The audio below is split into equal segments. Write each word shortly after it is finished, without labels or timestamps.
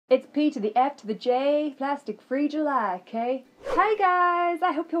It's P to the F to the J, plastic free July, okay? Hi guys,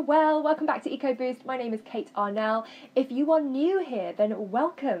 I hope you're well. Welcome back to EcoBoost. My name is Kate Arnell. If you are new here, then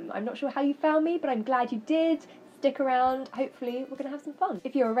welcome. I'm not sure how you found me, but I'm glad you did. Stick around. Hopefully we're going to have some fun.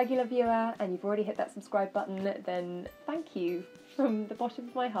 If you're a regular viewer and you've already hit that subscribe button, then thank you from the bottom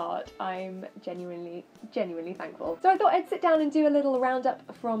of my heart. I'm genuinely thankful. So I thought I'd sit down and do a little roundup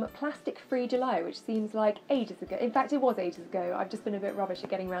from Plastic Free July, which seems like ages ago. In fact, it was ages ago. I've just been a bit rubbish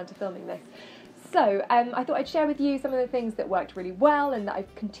at getting around to filming this. So I thought I'd share with you some of the things that worked really well and that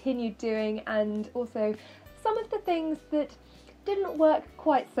I've continued doing, and also some of the things that didn't work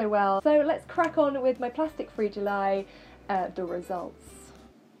quite so well. So let's crack on with my Plastic Free July, the results.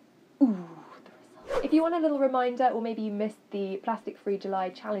 Ooh. If you want a little reminder, or maybe you missed the Plastic Free July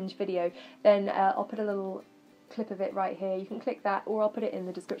challenge video, then I'll put a little clip of it right here. You can click that, or I'll put it in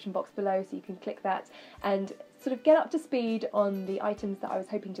the description box below, so you can click that and sort of get up to speed on the items that I was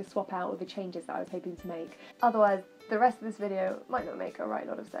hoping to swap out, or the changes that I was hoping to make. Otherwise, the rest of this video might not make a right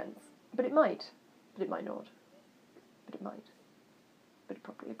lot of sense. But it might. But it might not. But it might. But it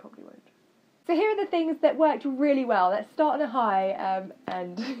probably won't. So here are the things that worked really well. Let's start on a high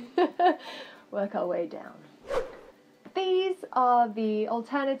and work our way down. These are the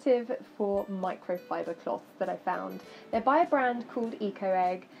alternative for microfiber cloths that I found. They're by a brand called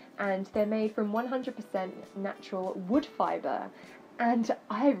EcoSack, and they're made from 100% natural wood fibre. And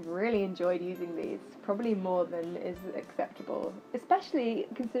I really enjoyed using these, probably more than is acceptable, especially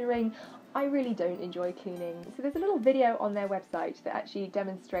considering I really don't enjoy cleaning. So there's a little video on their website that actually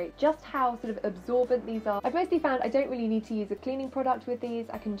demonstrates just how sort of absorbent these are. I've mostly found I don't really need to use a cleaning product with these.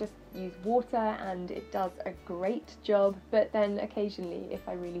 I can just use water and it does a great job, but then occasionally if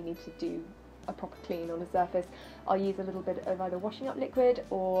I really need to do a proper clean on a surface, I'll use a little bit of either washing up liquid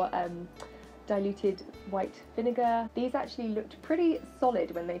or diluted white vinegar. These actually looked pretty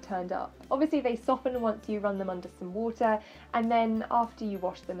solid when they turned up. Obviously they soften once you run them under some water, and then after you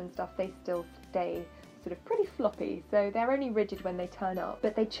wash them and stuff they still stay sort of pretty floppy, so they're only rigid when they turn up,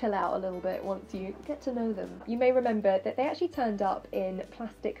 but they chill out a little bit once you get to know them. You may remember that they actually turned up in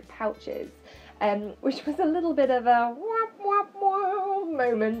plastic pouches, which was a little bit of a whap whap whap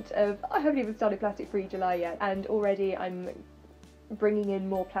moment of I haven't even started Plastic Free July yet, and already I'm bringing in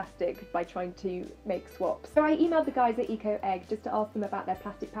more plastic by trying to make swaps. So I emailed the guys at EcoSack just to ask them about their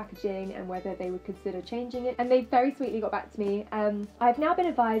plastic packaging and whether they would consider changing it, and they very sweetly got back to me. I've now been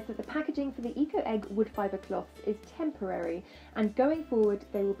advised that the packaging for the EcoSack wood fibre cloths is temporary, and going forward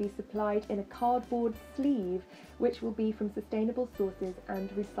they will be supplied in a cardboard sleeve which will be from sustainable sources and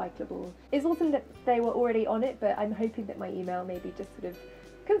recyclable. It's awesome that they were already on it, but I'm hoping that my email maybe just sort of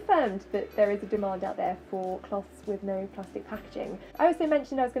confirmed that there is a demand out there for cloths with no plastic packaging. I also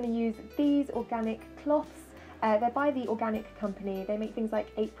mentioned I was going to use these organic cloths. They're by the Organic company. They make things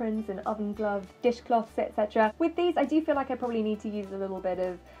like aprons and oven gloves, dishcloths, etc. With these I do feel like I probably need to use a little bit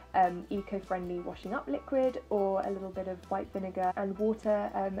of eco-friendly washing up liquid, or a little bit of white vinegar and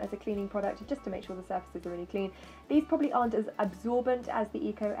water as a cleaning product, just to make sure the surfaces are really clean. These probably aren't as absorbent as the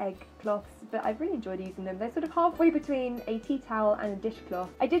EcoSack cloths, but I've really enjoyed using them. They're sort of halfway between a tea towel and a dishcloth.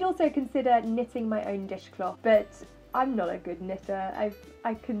 I did also consider knitting my own dishcloth, but I'm not a good knitter.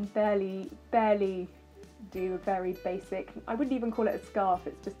 I can barely do a very basic, I wouldn't even call it a scarf,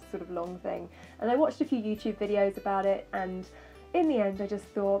 it's just a sort of long thing. And I watched a few YouTube videos about it, and in the end I just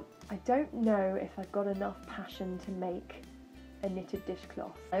thought, I don't know if I've got enough passion to make a knitted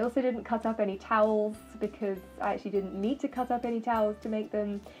dishcloth. I also didn't cut up any towels because I actually didn't need to cut up any towels to make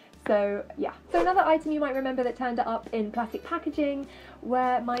them. So yeah. So another item you might remember that turned up in plastic packaging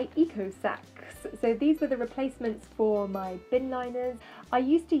were my EcoSacks. So these were the replacements for my bin liners. I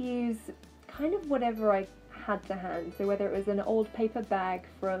used to use kind of whatever I had to hand, so whether it was an old paper bag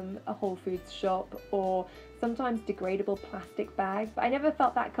from a Whole Foods shop or sometimes degradable plastic bags, but I never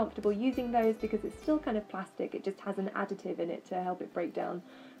felt that comfortable using those because it's still kind of plastic, it just has an additive in it to help it break down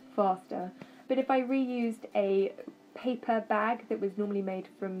faster. But if I reused a paper bag that was normally made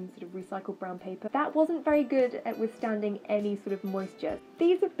from sort of recycled brown paper, that wasn't very good at withstanding any sort of moisture.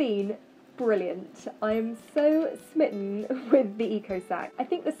 These have been brilliant. I am so smitten with the EcoSack. I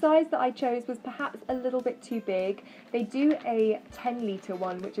think the size that I chose was perhaps a little bit too big. They do a 10 litre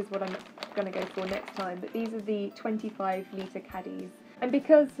one, which is what I'm going to go for next time, but these are the 25 litre caddies. And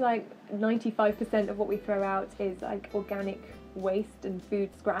because like 95% of what we throw out is like organic waste and food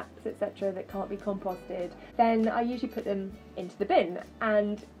scraps, etc., that can't be composted, then I usually put them into the bin,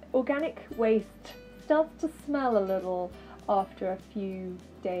 and organic waste starts to smell a little after a few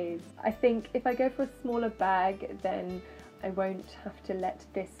days. I think if I go for a smaller bag, then I won't have to let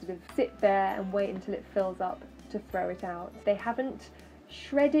this sort of sit there and wait until it fills up to throw it out. They haven't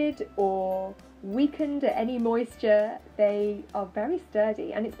shredded or weakened at any moisture. They are very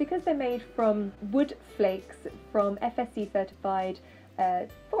sturdy, and it's because they're made from wood flakes from FSC certified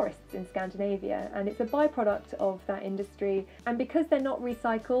forests in Scandinavia, and it's a byproduct of that industry. And because they're not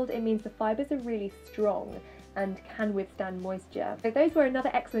recycled, it means the fibres are really strong and can withstand moisture. So those were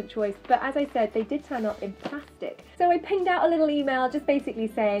another excellent choice, but as I said, they did turn up in plastic. So I pinged out a little email just basically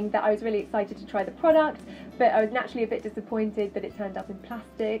saying that I was really excited to try the product, but I was naturally a bit disappointed that it turned up in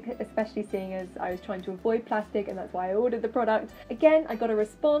plastic, especially seeing as I was trying to avoid plastic, and that's why I ordered the product. Again, I got a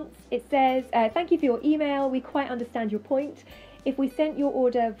response. It says, thank you for your email, we quite understand your point. If we sent your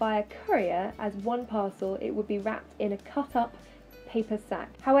order via courier as one parcel, it would be wrapped in a cut up paper sack.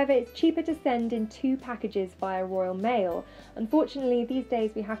 However, it's cheaper to send in 2 packages via Royal Mail. Unfortunately, these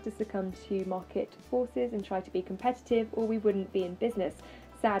days we have to succumb to market forces and try to be competitive, or we wouldn't be in business.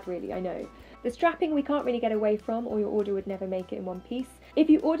 Sad really, I know. The strapping we can't really get away from, or your order would never make it in one piece. If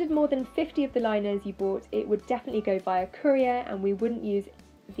you ordered more than 50 of the liners you bought, it would definitely go via courier, and we wouldn't use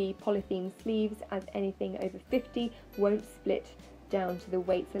the polythene sleeves, as anything over 50 won't split down to the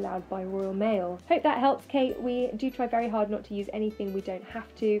weights allowed by Royal Mail. Hope that helps, Kate. We do try very hard not to use anything we don't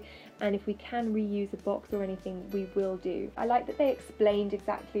have to, and if we can reuse a box or anything, we will do. I like that they explained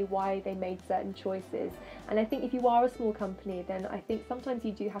exactly why they made certain choices, and I think if you are a small company, then I think sometimes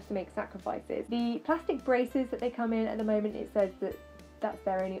you do have to make sacrifices. The plastic braces that they come in at the moment, it says that that's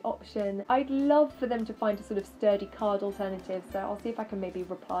their only option. I'd love for them to find a sort of sturdy card alternative, so I'll see if I can maybe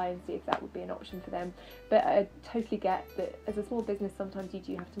reply and see if that would be an option for them. But I totally get that as a small business sometimes you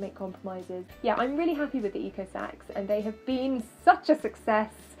do have to make compromises. Yeah, I'm really happy with the EcoSacks, and they have been such a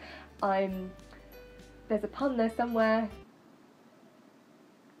success. There's a pun there somewhere.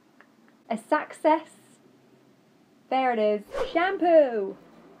 A success. There it is. Shampoo!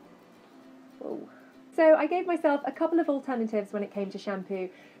 Whoa. So I gave myself a couple of alternatives when it came to shampoo.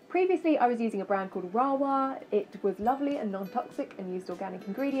 Previously I was using a brand called Rawa. It was lovely and non-toxic and used organic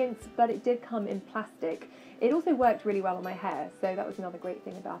ingredients, but it did come in plastic. It also worked really well on my hair, so that was another great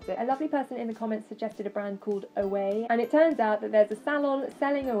thing about it. A lovely person in the comments suggested a brand called Oway, and it turns out that there's a salon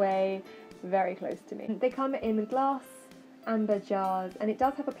selling Oway very close to me. They come in glass amber jars, and it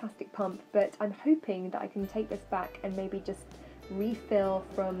does have a plastic pump, but I'm hoping that I can take this back and maybe just refill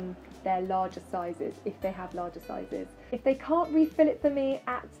from their larger sizes, if they have larger sizes. If they can't refill it for me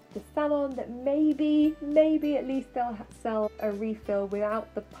at the salon, then maybe at least they'll sell a refill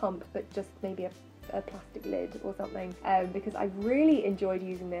without the pump, but just maybe a plastic lid or something, because I really enjoyed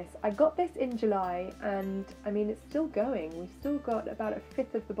using this. I got this in July, and I mean, it's still going. We've still got about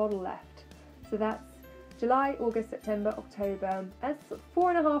 1/5 of the bottle left, so that's July, August, September, October. That's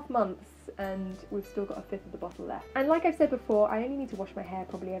 4.5 months, and we've still got 1/5 of the bottle left. And like I've said before, I only need to wash my hair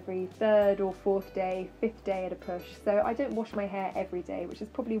probably every 3rd or 4th day, 5th day at a push, so I don't wash my hair every day, which is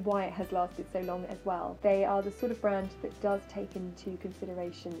probably why it has lasted so long as well. They are the sort of brand that does take into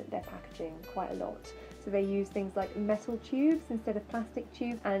consideration their packaging quite a lot. So they use things like metal tubes instead of plastic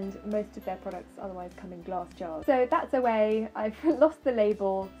tubes, and most of their products otherwise come in glass jars. So that's Oway. I've lost the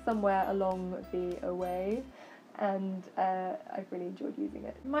label somewhere along the Oway, and I've really enjoyed using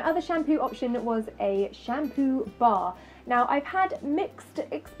it. My other shampoo option was a shampoo bar. Now, I've had mixed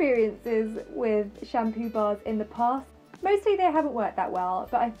experiences with shampoo bars in the past. Mostly they haven't worked that well,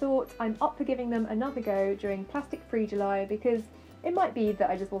 but I thought I'm up for giving them another go during Plastic-Free July, because it might be that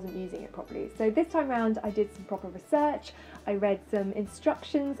I just wasn't using it properly. So this time round I did some proper research. I read some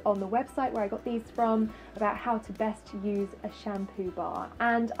instructions on the website where I got these from about how to best use a shampoo bar,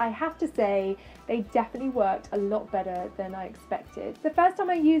 and I have to say they definitely worked a lot better than I expected. The first time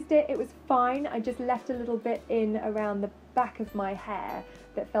I used it, it was fine. I just left a little bit in around the back of my hair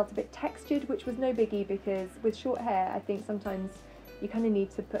that felt a bit textured, which was no biggie, because with short hair I think sometimes you kind of need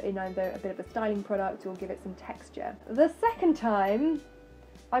to put in either a bit of a styling product or give it some texture. The second time,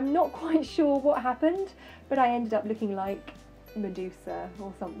 I'm not quite sure what happened, but I ended up looking like Medusa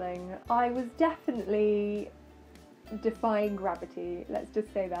or something. I was definitely defying gravity, let's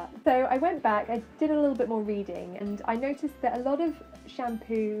just say that. So I went back, I did a little bit more reading, and I noticed that a lot of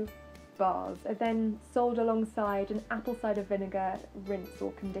shampoo bars are then sold alongside an apple cider vinegar rinse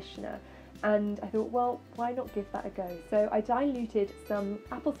or conditioner. And I thought, well, why not give that a go? So I diluted some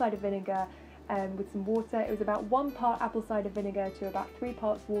apple cider vinegar with some water. It was about 1 part apple cider vinegar to about 3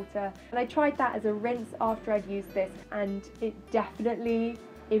 parts water. And I tried that as a rinse after I'd used this, and it definitely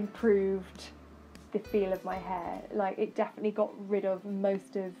improved the feel of my hair. Like, it definitely got rid of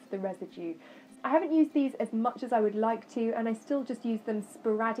most of the residue. I haven't used these as much as I would like to, and I still just use them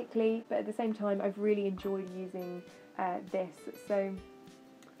sporadically, but at the same time I've really enjoyed using this. So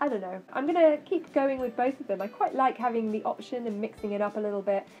I don't know. I'm gonna keep going with both of them. I quite like having the option and mixing it up a little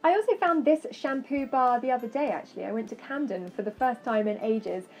bit. I also found this shampoo bar the other day actually. I went to Camden for the first time in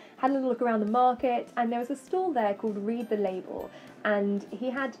ages, had a little look around the market, and there was a stall there called Read the Label, and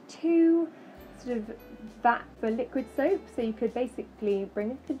he had two sort of vat for liquid soap, so you could basically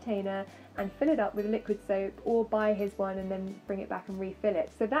bring a container and fill it up with liquid soap, or buy his one and then bring it back and refill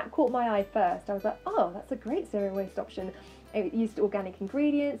it. So that caught my eye first. I was like, oh, that's a great zero waste option. It used organic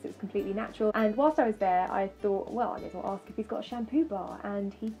ingredients, it was completely natural, and whilst I was there I thought, well, I may as well ask if he's got a shampoo bar,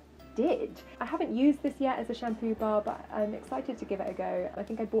 and he did. I haven't used this yet as a shampoo bar, but I'm excited to give it a go. I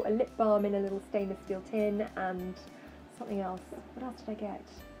think I bought a lip balm in a little stainless steel tin and something else. What else did I get?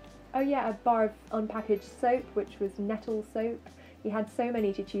 Oh yeah, a bar of unpackaged soap, which was nettle soap. He had so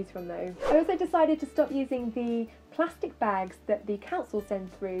many to choose from though. I also decided to stop using the plastic bags that the council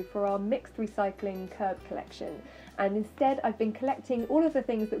send through for our mixed recycling curb collection, and instead I've been collecting all of the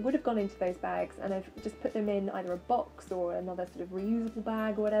things that would have gone into those bags, and I've just put them in either a box or another sort of reusable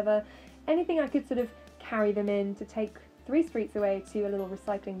bag or whatever. Anything I could sort of carry them in to take 3 streets away to a little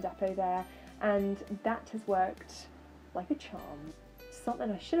recycling depot there, and that has worked like a charm.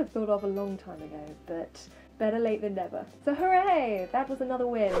 Something I should have thought of a long time ago, but better late than never. So hooray! That was another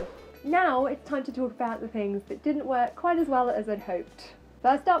win. Now it's time to talk about the things that didn't work quite as well as I'd hoped.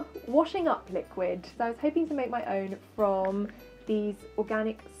 First up, washing up liquid. So I was hoping to make my own from these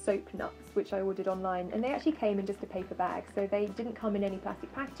organic Soapnuts, which I ordered online, and they actually came in just a paper bag, so they didn't come in any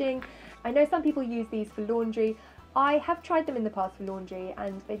plastic packaging. I know some people use these for laundry. I have tried them in the past for laundry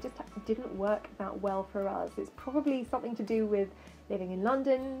and they just didn't work that well for us. It's probably something to do with living in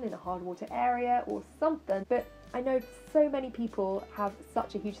London, in a hard water area or something, but I know so many people have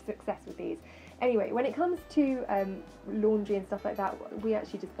such a huge success with these. Anyway, when it comes to laundry and stuff like that, we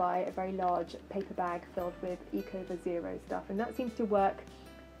actually just buy a very large paper bag filled with EcoSack stuff, and that seems to work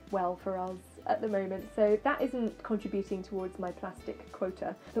well for us at the moment, so that isn't contributing towards my plastic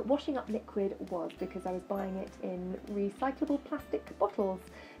quota. But washing up liquid was, because I was buying it in recyclable plastic bottles,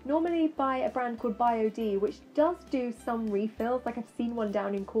 normally by a brand called Biodynamic, which does do some refills. Like I've seen one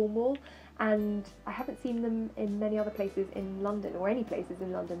down in Cornwall, and I haven't seen them in many other places in London, or any places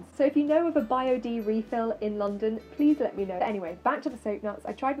in London. So if you know of a Biodynamic refill in London, please let me know. But anyway, back to the Soapnuts.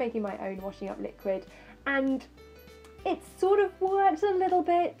 I tried making my own washing up liquid, and it sort of worked a little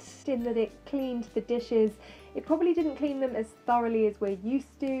bit in that it cleaned the dishes. It probably didn't clean them as thoroughly as we're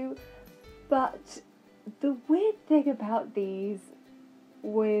used to, but the weird thing about these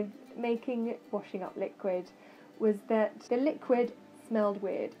with making washing up liquid was that the liquid smelled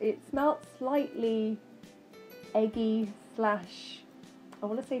weird. It smelled slightly eggy slash, I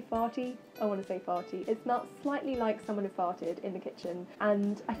want to say farty. It smelled slightly like someone had farted in the kitchen,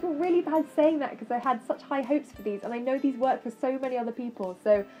 and I feel really bad saying that because I had such high hopes for these, and I know these work for so many other people,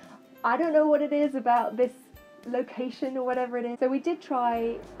 so I don't know what it is about this location or whatever it is. So we did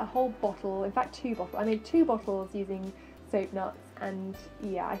try a whole bottle, in fact 2 bottles. I made 2 bottles using Soapnuts, and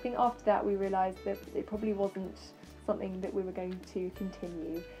yeah, I think after that we realised that it probably wasn't something that we were going to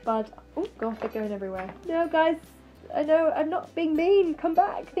continue. But, oh god, they're going everywhere. No guys, I know, I'm not being mean, come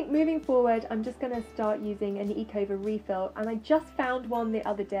back. I think moving forward I'm just going to start using an Ecover refill, and I just found one the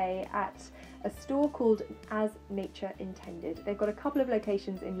other day at a store called As Nature Intended. They've got a couple of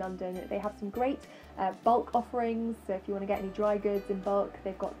locations in London. They have some great bulk offerings, so if you want to get any dry goods in bulk,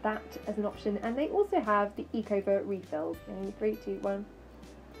 they've got that as an option, and they also have the Ecover refills. 3, 2, 1.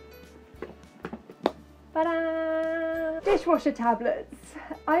 Ta-da! Dishwasher tablets.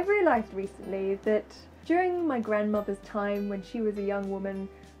 I've realised recently that during my grandmother's time when she was a young woman,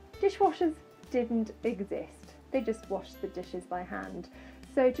 dishwashers didn't exist. They just washed the dishes by hand.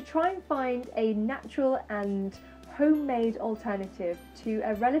 So to try and find a natural and homemade alternative to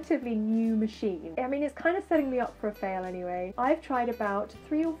a relatively new machine, I mean, it's kind of setting me up for a fail anyway. I've tried about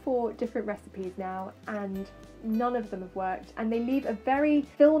 3 or 4 different recipes now, and none of them have worked, and they leave a very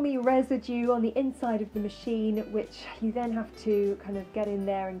filmy residue on the inside of the machine, which you then have to kind of get in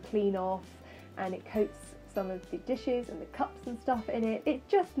there and clean off, and it coats some of the dishes and the cups and stuff in it. It's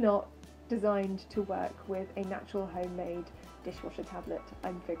just not designed to work with a natural homemade dishwasher tablet,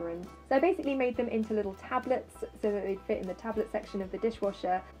 I'm figuring. So I basically made them into little tablets so that they'd fit in the tablet section of the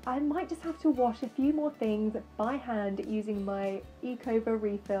dishwasher. I might just have to wash a few more things by hand using my Ecover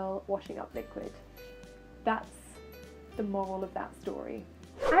refill washing up liquid. That's the moral of that story.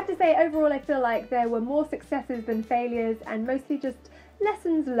 I have to say, overall I feel like there were more successes than failures, and mostly just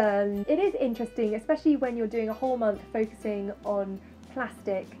lessons learned. It is interesting, especially when you're doing a whole month focusing on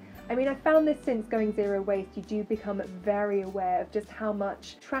plastic. I mean, I found this since going zero waste, you do become very aware of just how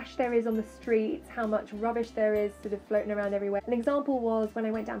much trash there is on the streets, how much rubbish there is sort of floating around everywhere. An example was when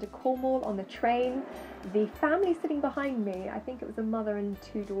I went down to Cornwall on the train, the family sitting behind me, I think it was a mother and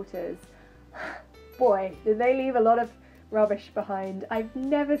two daughters, boy, did they leave a lot of rubbish behind. I've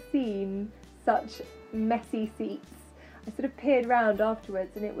never seen such messy seats. I sort of peered round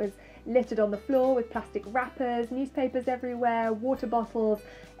afterwards and it was littered on the floor with plastic wrappers, newspapers everywhere, water bottles,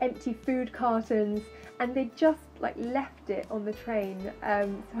 empty food cartons, and they just like left it on the train.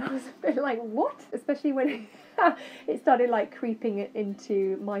 So I was a bit like, what? Especially when it started like creeping it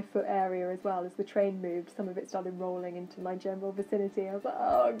into my foot area as well. As the train moved, some of it started rolling into my general vicinity. I was like,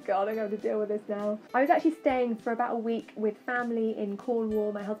 oh god, I'm going to deal with this now. I was actually staying for about a week with family in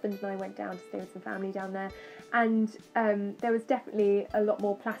Cornwall. My husband and I went down to stay with some family down there, and there was definitely a lot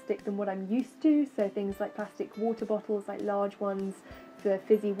more plastic than what I'm used to. So things like plastic water bottles, like large ones for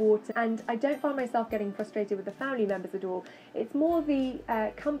fizzy water, and I don't find myself getting frustrated with the family members at all. It's more the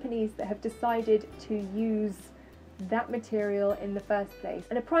companies that have decided to use that material in the first place.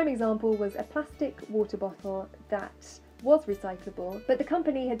 And a prime example was a plastic water bottle that was recyclable, but the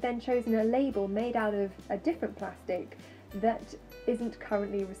company had then chosen a label made out of a different plastic that isn't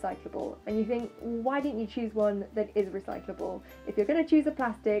currently recyclable. And you think, why didn't you choose one that is recyclable? If you're going to choose a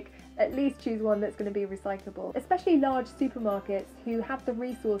plastic, at least choose one that's going to be recyclable. Especially large supermarkets who have the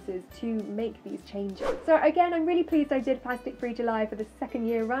resources to make these changes. So again, I'm really pleased I did Plastic Free July for the second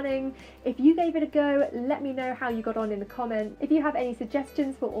year running. If you gave it a go, let me know how you got on in the comments. If you have any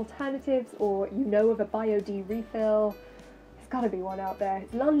suggestions for alternatives, or you know of a Bio-D refill, there's got to be one out there.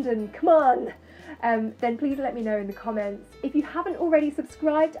 It's London, come on! Then please let me know in the comments. If you haven't already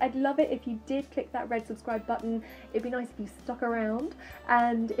subscribed, I'd love it if you did click that red subscribe button. It'd be nice if you stuck around.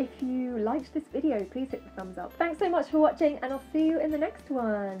 And if you liked this video, please hit the thumbs up. Thanks so much for watching, and I'll see you in the next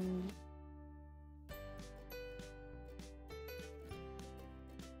one.